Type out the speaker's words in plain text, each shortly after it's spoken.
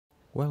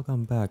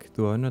Welcome back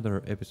to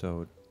another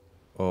episode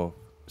of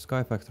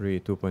Sky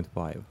Factory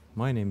 2.5.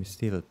 My name is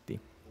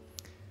Siltti.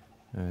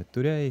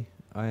 Today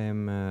I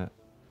am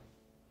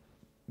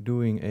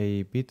doing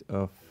a bit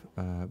of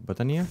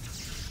Botania.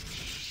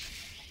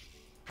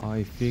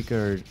 I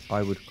figured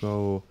I would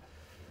go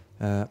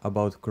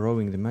about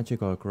growing the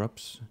magical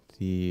crops,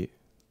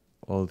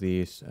 all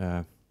these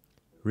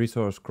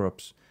resource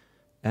crops,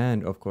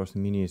 and of course the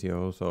Minicia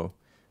also,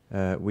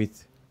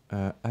 with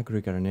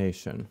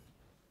Agricarnation,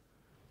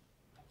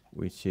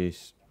 which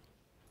is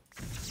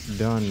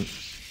done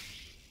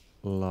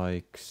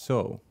like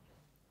so.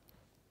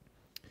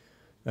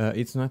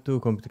 It's not too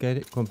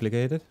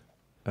complicated,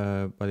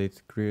 but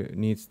it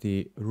needs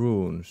the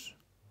runes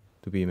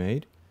to be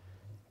made,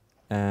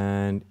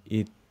 and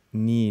it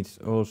needs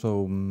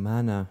also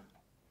mana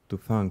to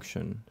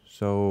function.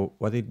 So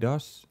what it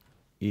does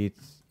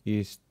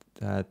is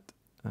that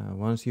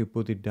once you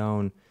put it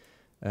down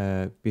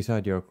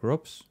beside your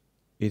crops,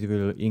 it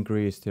will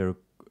increase their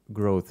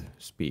growth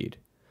speed.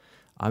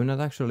 I'm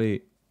not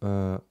actually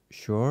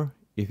sure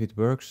if it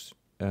works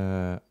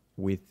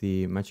with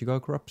the magical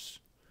crops,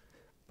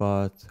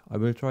 but I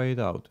will try it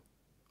out.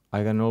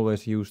 I can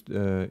always use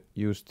the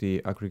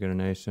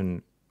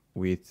Agricarnation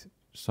with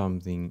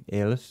something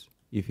else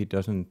if it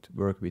doesn't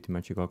work with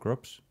magical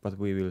crops, but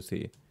we will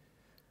see.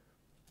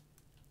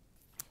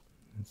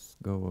 Let's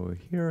go over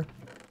here.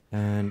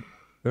 And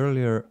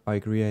earlier I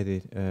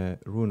created a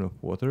rune of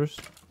waters,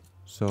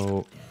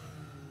 so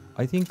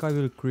I think I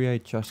will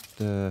create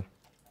just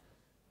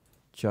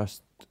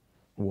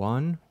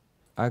one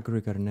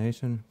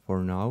Agricarnation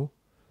for now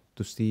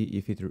to see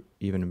if it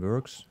even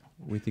works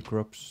with the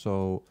crops.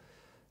 So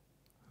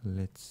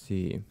let's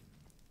see.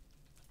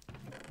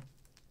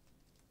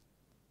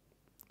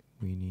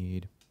 We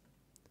need,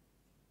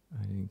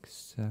 I think,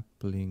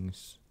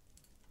 saplings.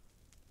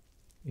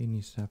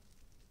 Any sapling,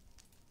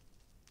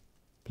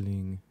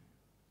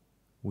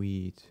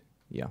 wheat,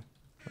 yeah,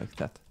 like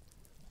that.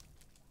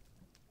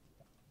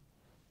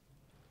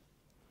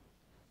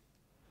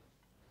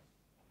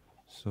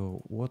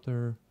 So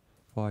water,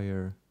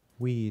 fire,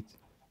 wheat,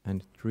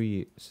 and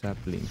 3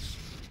 saplings,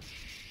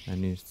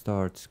 and it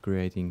starts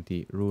creating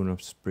the rune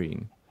of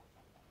spring.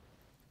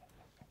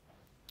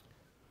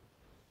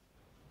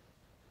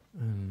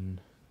 And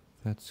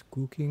that's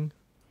cooking.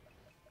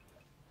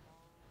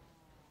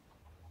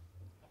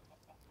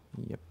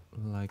 Yep,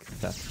 like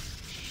that.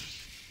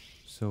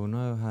 So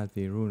now I have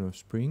the rune of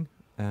spring,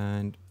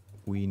 and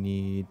we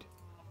need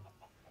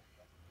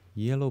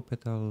yellow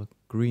petal,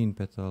 green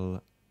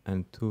petal,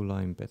 and 2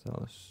 lime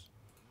petals,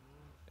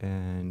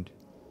 and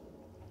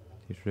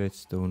the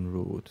redstone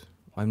root.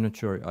 I'm not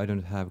sure, I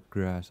don't have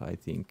grass, I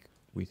think,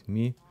 with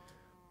me,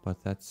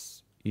 but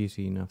that's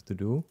easy enough to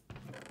do.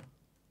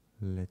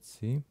 Let's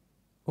see.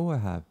 Oh, I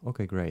have.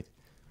 Okay, great.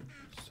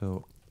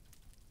 So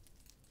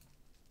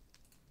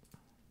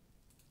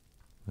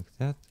like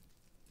that,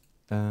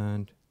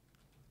 and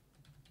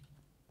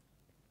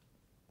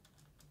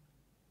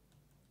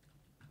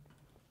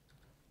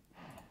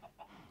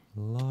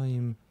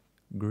lime,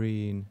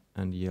 green,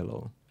 and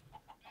yellow.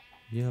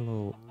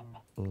 Yellow,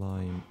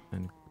 lime,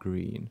 and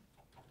green.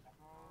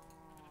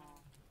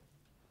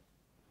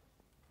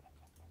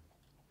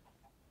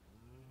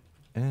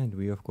 And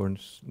we of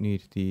course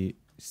need the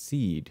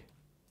seed.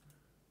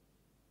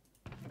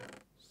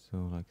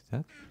 So like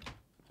that.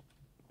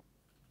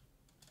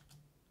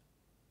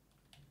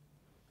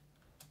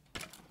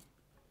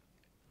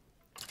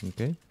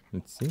 Okay,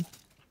 let's see.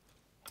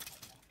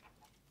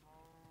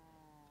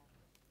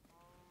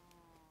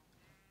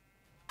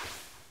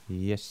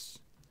 Yes,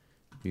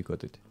 we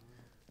got it.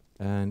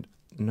 And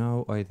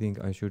now I think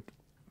I should...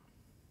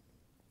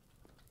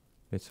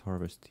 Let's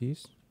harvest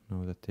these,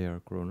 now that they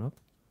are grown up.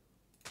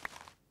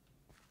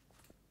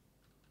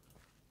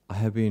 I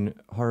have been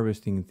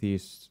harvesting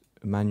these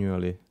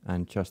manually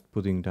and just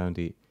putting down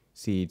the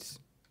seeds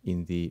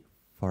in the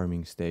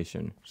farming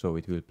station, so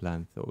it will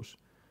plant those.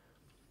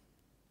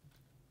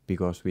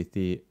 Because with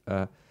the...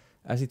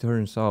 as it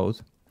turns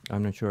out,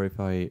 I'm not sure if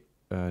I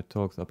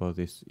talked about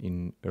this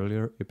in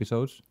earlier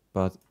episodes,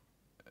 but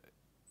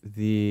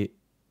the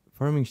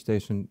farming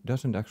station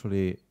doesn't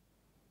actually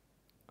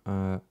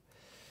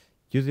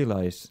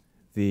utilize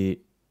the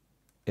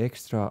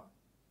extra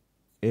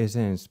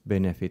essence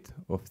benefit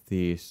of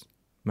these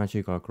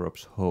magical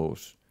crops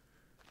hoes.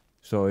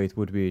 So it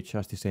would be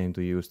just the same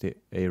to use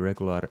a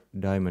regular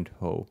diamond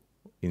hoe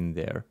in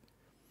there.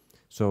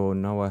 So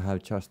now I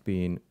have just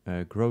been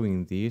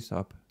growing these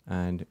up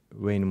and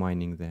vein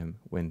mining them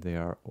when they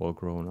are all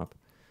grown up,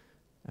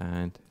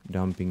 and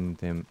dumping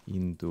them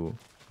into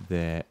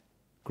the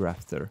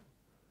grafter.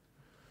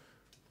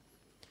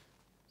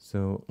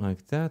 So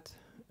like that,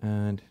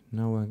 and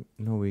now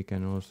we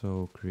can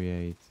also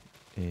create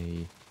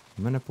a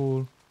mana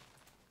pool.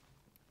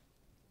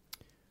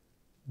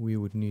 We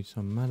would need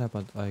some mana,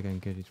 but I can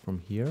get it from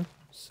here.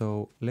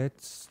 So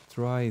let's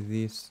try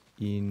this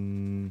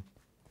in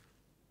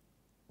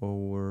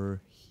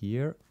over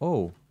here.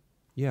 Oh,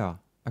 yeah,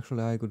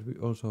 actually I could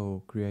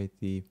also create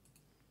the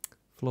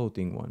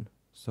floating one.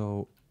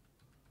 So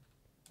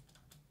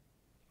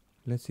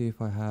let's see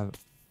if I have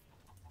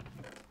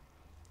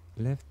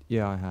left.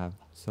 Yeah, I have.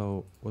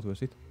 So what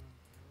was it?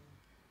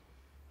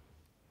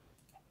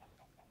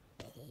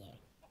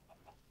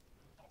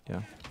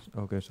 Yeah.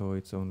 Okay, so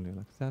it's only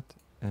like that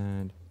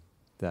and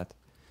that.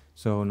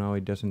 So now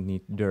it doesn't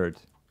need dirt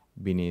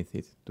beneath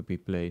it to be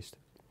placed.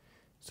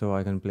 So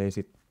I can place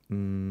it,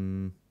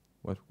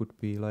 what would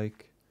be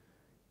like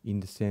in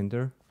the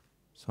center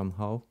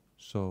somehow.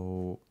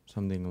 So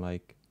something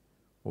like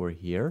over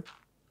here.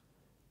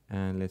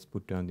 And let's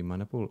put down the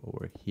mana pool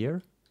over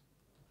here.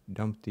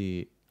 Dump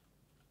the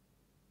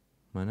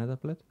mana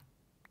tablet.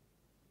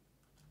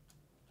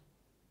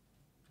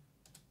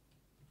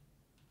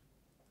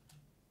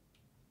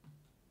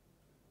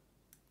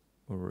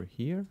 Over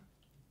here.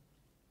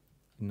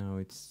 Now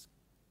it's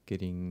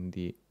getting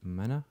the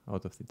mana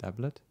out of the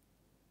tablet.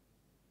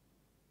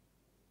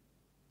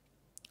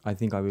 I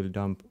think I will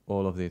dump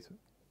all of it,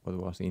 what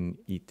was in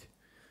it,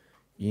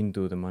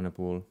 into the mana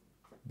pool,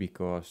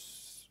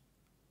 because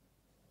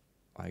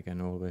I can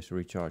always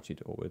recharge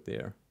it over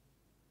there.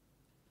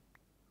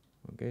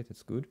 Okay,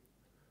 that's good.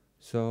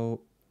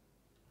 So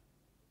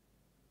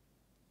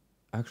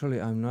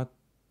actually I'm not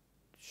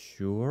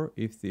sure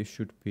if this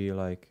should be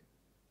like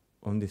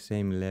on the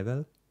same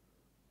level,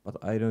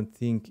 but I don't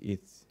think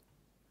it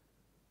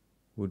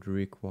would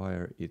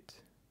require it.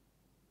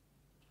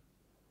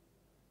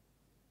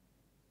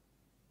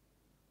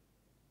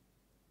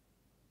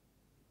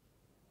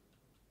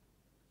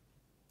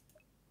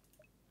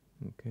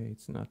 Okay,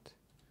 it's not.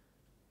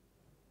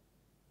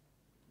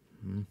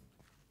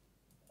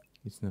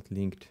 It's not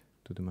linked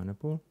to the mana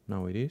pool.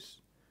 Now it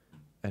is.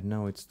 And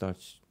now it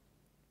starts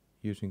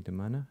using the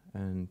mana,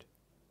 and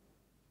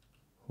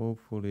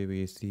hopefully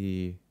we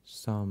see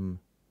some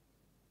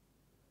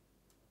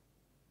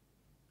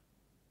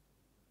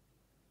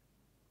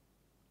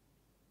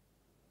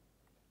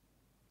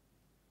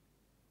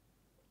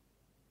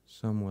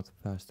somewhat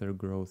faster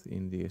growth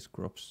in these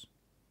crops.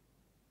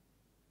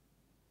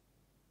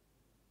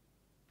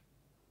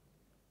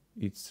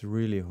 It's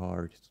really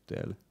hard to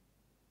tell.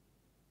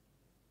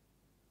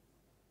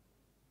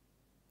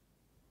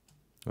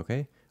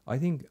 Okay, I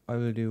think I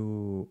will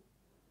do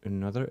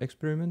another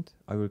experiment.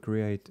 I will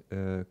create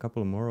a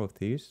couple more of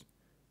these,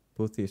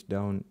 put these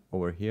down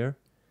over here,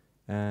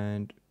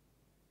 and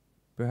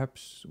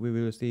perhaps we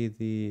will see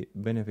the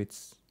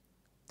benefits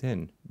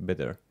then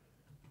better.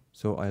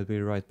 So I'll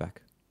be right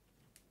back.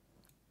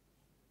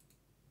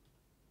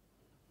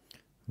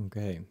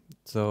 Okay,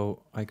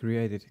 so I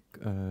created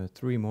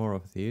 3 more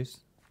of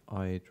these.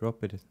 I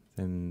dropped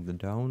them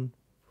down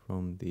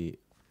from the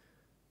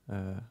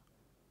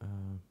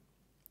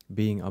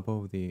being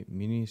above the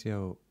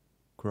Minicio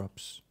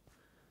crops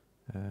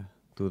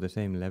to the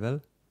same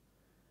level,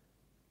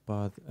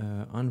 but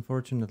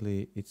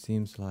unfortunately it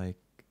seems like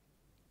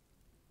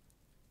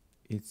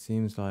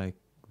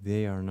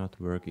they are not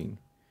working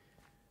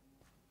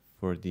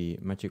for the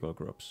magical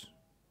crops,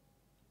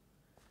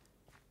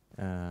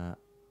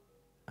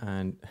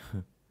 and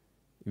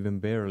even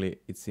barely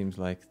it seems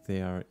like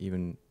they are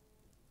even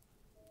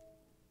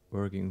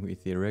working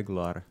with the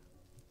regular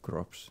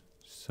crops.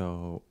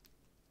 So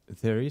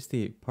there is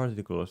the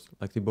particles,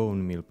 like the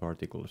bone meal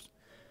particles,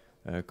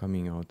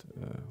 coming out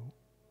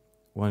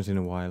once in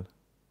a while.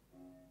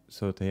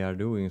 So they are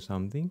doing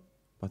something,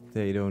 but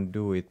they don't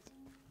do it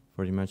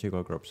for the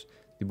magical crops.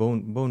 The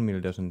bone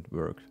meal doesn't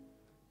work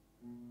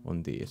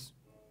on these.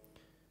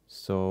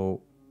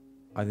 So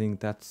I think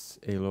that's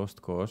a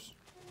lost cause,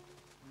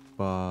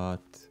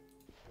 but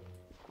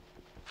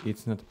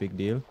it's not a big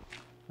deal.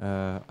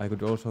 I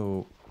could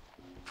also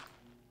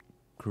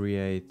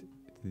create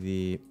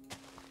the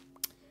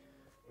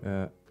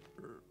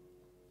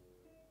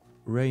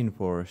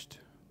rainforest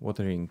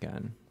watering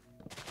can,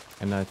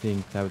 and I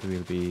think that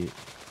will be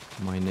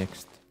my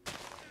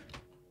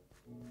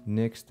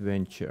next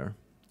venture.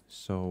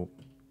 So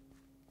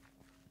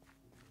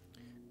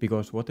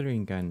because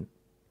watering can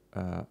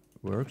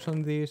works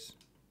on these,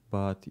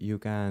 but you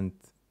can't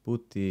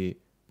put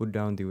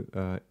down the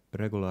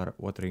regular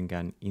watering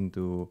can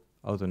into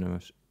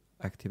autonomous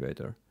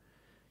activator.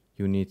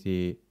 You need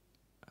the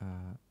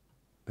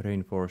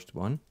rainforest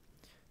one,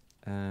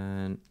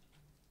 and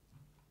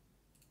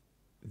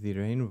the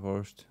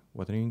rainforest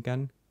watering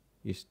can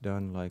is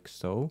done like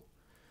so.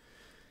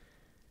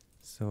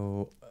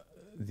 So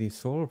the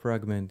soul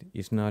fragment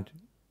is not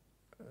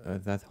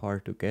that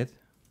hard to get,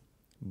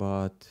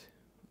 but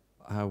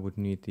I would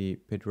need the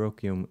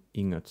bedrockium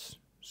ingots,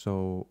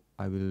 so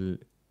I will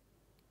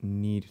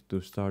need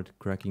to start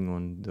cracking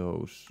on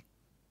those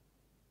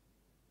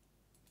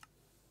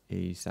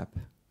ASAP.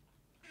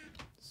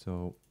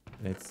 So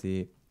let's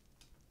see.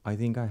 I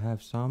think I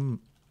have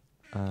some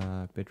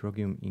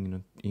bedrockium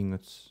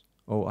ingots.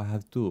 Oh, I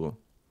have 2,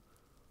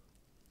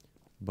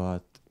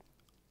 but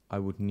I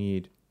would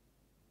need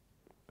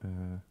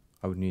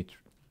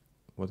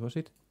what was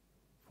it?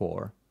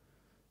 4.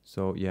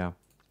 So yeah.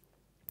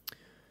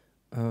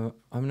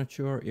 I'm not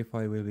sure if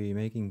I will be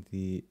making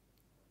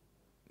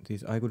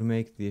this. I could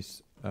make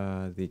this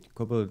the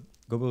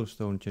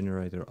cobblestone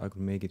generator. I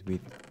could make it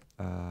with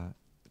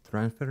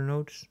transfer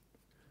nodes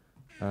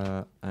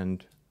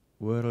and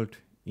world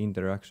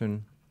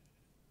interaction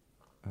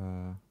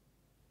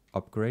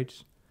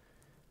upgrades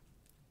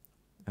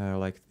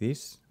like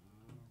this.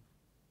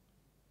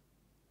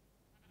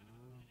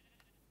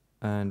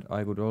 And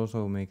I could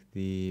also make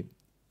the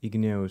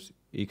igneous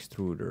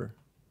extruder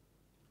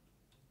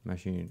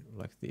machine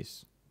like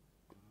this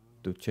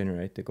to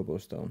generate the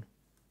cobblestone.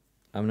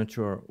 I'm not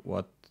sure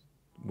what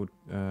would,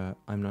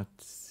 I'm not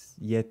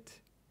yet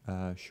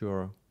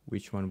sure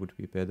which one would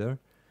be better,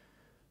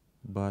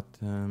 but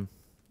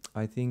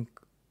I think,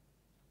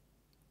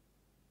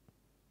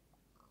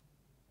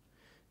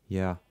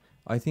 yeah,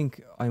 I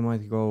think I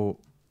might go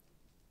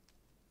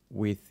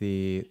with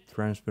the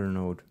transfer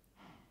node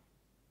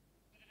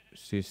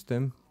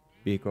system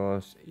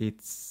because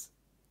it's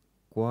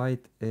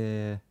quite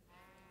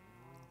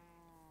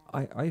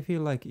I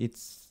feel like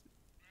it's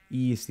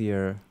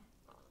easier,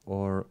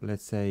 or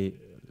let's say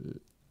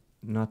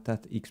not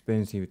that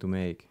expensive to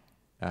make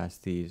as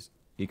these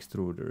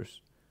extruders.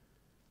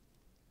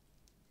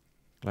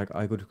 Like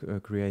I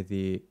could create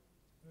the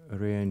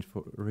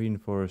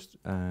reinforced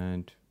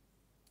and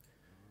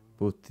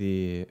put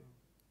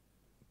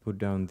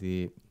down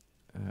the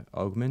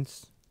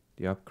augments,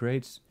 the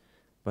upgrades,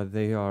 but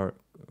they are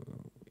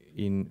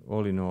in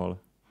all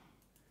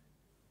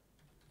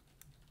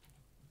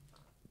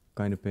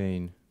kind of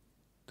pain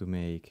to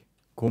make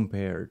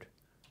compared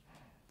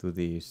to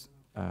these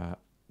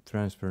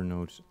transfer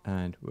nodes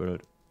and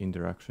world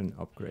interaction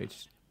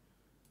upgrades.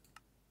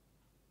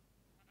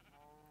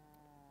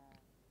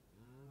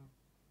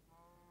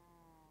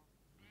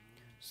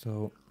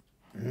 So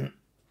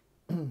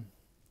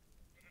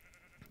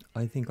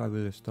I think I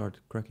will start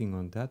cracking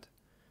on that,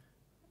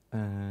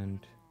 and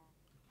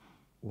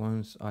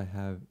once I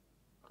have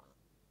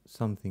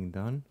something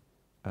done,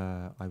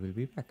 I will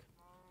be back.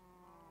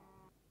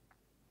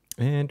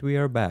 And we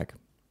are back.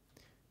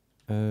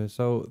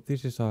 So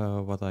this is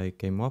what I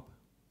came up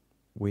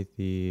with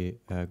the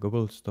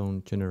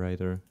cobblestone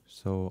generator.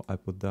 So I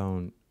put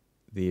down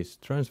these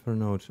transfer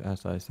nodes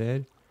as I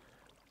said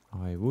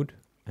I would,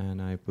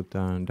 and I put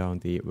down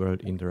the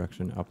world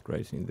interaction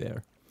upgrades in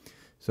there.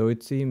 So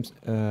it seems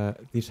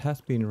this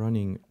has been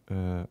running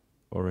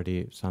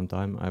already some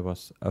time. I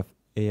was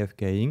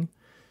AFKing,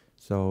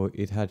 so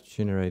it had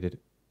generated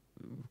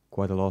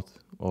quite a lot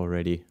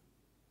already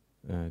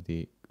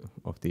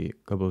of the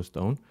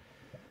cobblestone,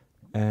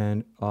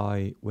 and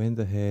I went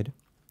ahead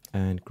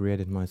and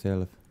created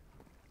myself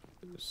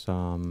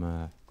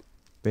some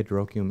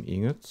bedrockium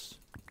ingots,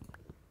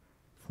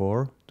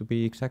 4 to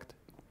be exact,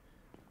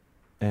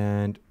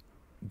 and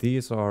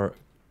these are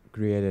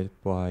created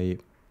by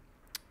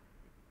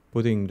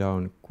putting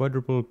down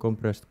quadruple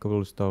compressed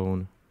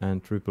cobblestone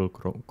and triple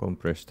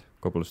compressed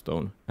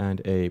cobblestone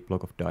and a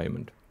block of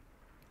diamond.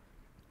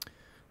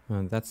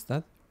 And that's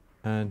that.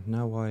 And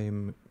now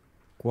I'm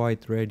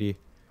quite ready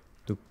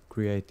to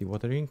create the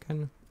watering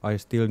can. I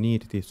still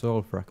need the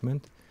soul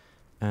fragment,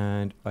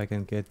 and I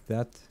can get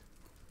that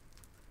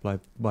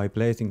by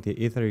placing the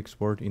etheric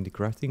sword in the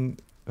crafting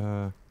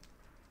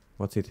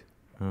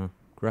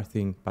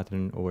crafting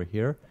pattern over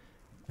here,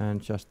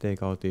 and just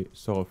take out the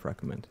soul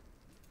fragment.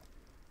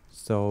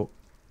 So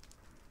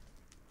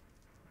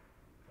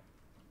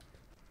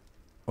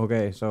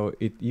okay, so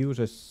it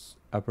uses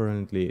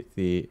apparently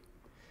the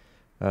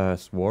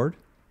sword,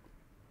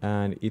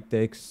 and it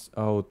takes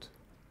out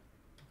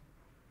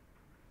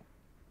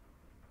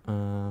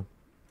 10%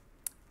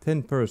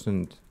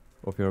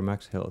 of your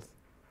max health.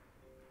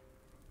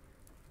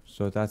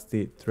 So that's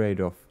the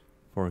trade-off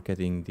for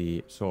getting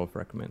the soul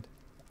fragment.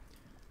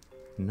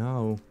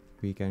 Now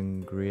we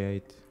can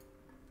create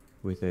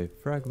with a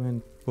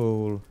fragment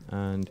bowl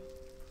and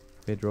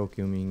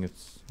bedrockium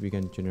ingots, we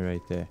can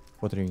generate the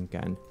watering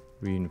can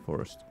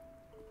reinforced.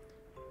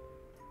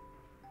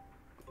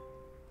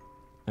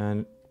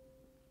 And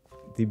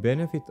the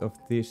benefit of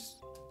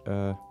this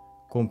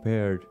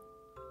compared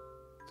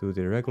to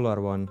the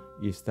regular one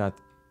is that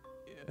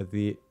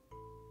the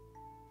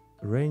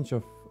range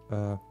of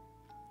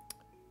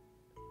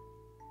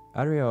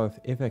area of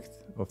effect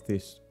of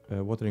this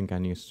watering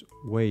can is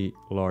way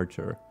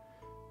larger.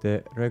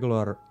 The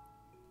regular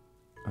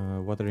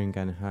watering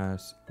can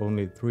has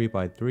only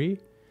 3x3,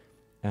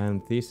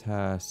 and this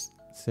has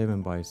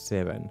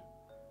 7x7,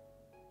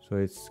 so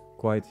it's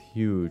quite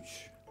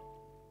huge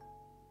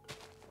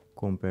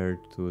compared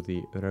to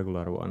the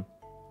regular one.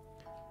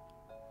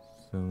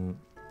 So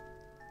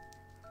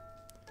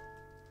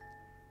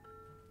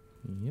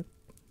yep.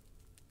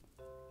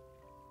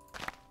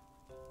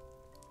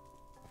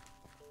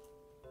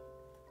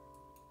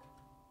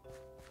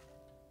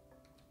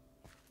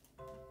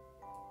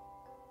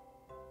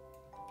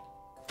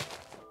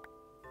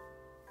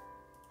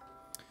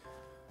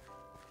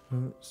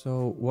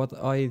 So what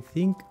I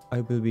think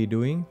I will be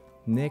doing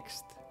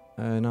next,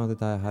 now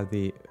that I have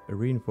the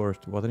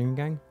reinforced watering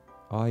can,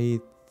 I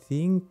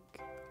think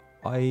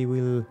I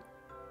will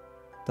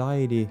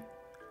tidy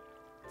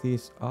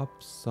this up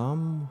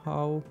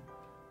somehow.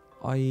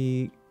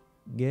 I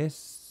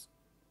guess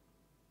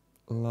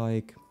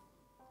like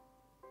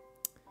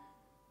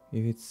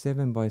If it's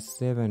 7 by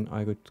 7,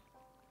 I could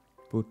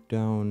put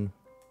down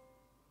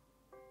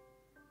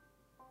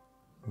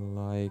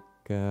like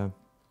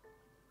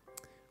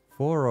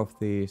 4 of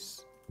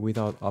these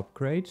without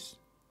upgrades,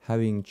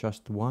 having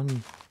just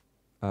one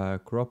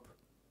crop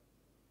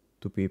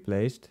to be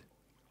placed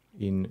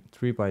in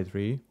 3 by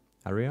 3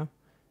 area,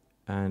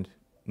 and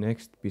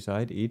next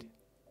beside it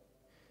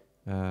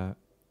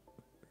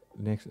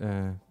next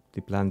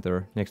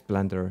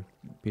planter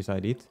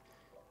beside it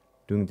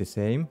doing the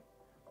same,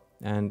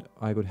 and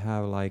I could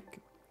have like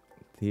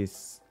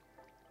this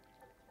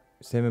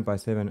 7 by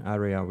 7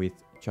 area with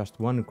just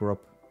one crop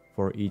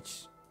for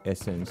each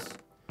essence.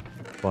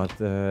 But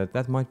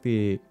that might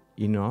be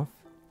enough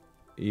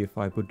if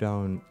I put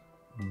down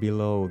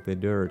below the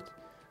dirt,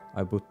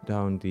 I put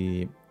down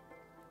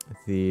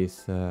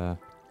these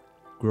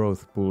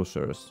growth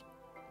pulsers.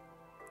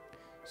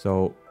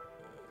 So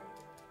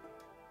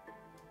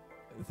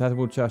that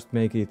would just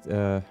make it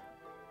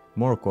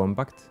more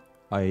compact.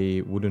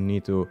 I wouldn't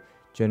need to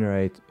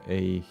generate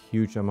a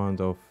huge amount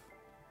of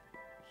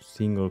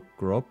single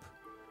crop,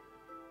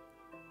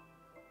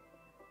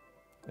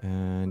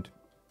 and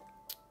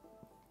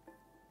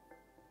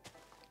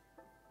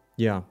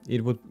yeah,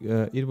 it would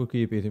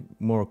keep it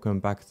more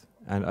compact,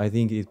 and I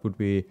think it would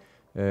be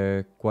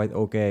quite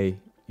okay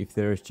if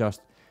there's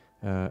just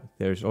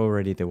there's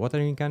already the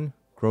watering can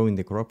growing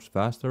the crops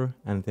faster,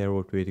 and there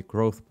would be the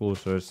growth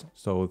pulsers,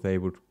 so they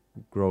would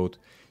grow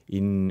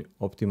in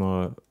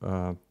optimal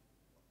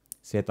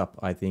setup.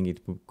 I think it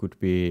could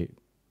be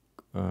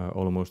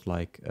almost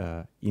like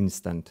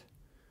instant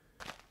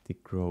the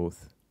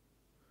growth,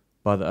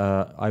 but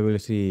I will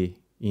see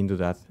into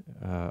that.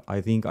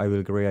 I think I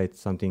will create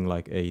something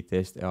like a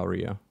test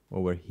area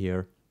over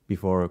here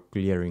before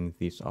clearing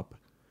this up.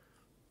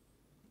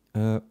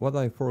 What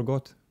I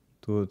forgot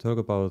to talk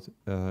about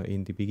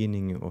in the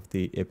beginning of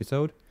the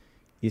episode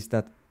is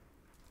that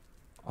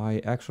I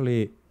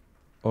actually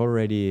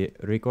already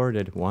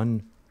recorded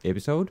one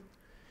episode,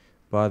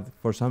 but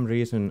for some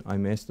reason I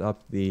messed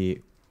up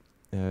the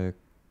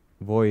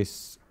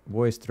voice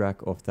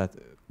track of that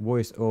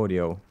voice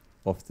audio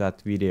of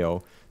that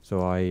video,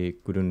 so I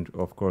couldn't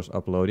of course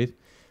upload it.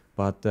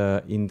 But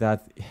in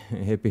that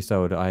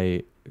episode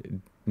I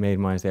made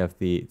myself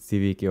the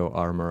Civicchio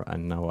armor,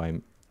 and now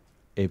I'm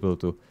able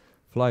to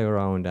fly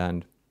around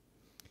and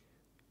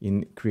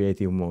in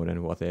creative mode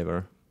and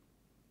whatever.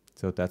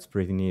 So that's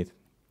pretty neat.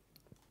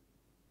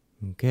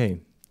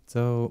 Okay,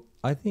 so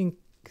I think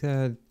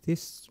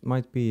this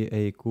might be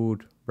a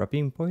good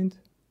wrapping point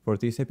for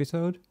this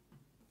episode.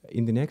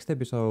 In the next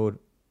episode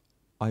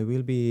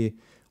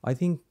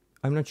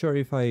I'm not sure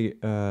if I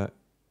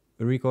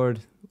record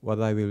what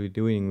I will be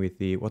doing with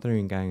the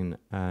watering can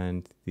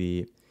and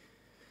the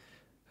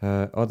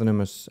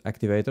autonomous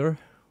activator,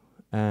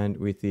 and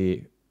with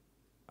the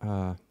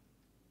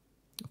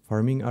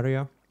farming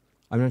area.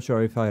 I'm not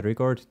sure if I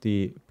record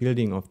the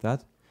building of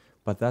that,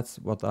 but that's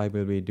what I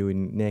will be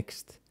doing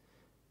next.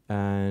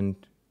 And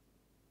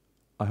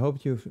I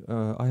hope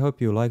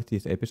you liked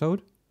this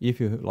episode. If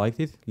you liked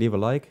it, leave a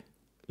like,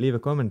 leave a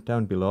comment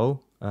down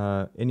below.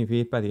 Any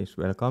feedback is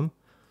welcome.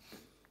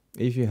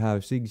 If you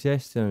have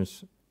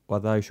suggestions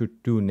what I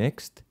should do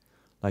next,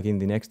 like in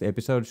the next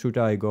episode, should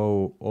I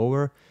go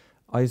over?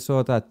 I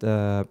saw that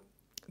the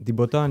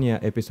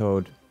Botania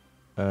episode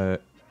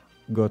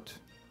got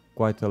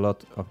quite a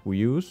lot of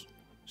views.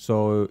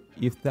 So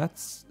if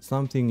that's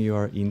something you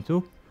are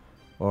into,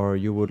 or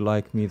you would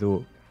like me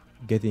to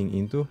getting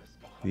into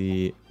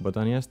the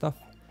Botania stuff,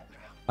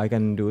 I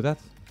can do that.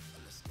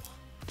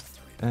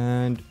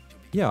 And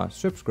yeah,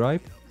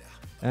 subscribe,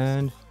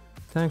 and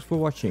thanks for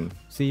watching.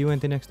 See you in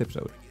the next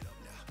episode.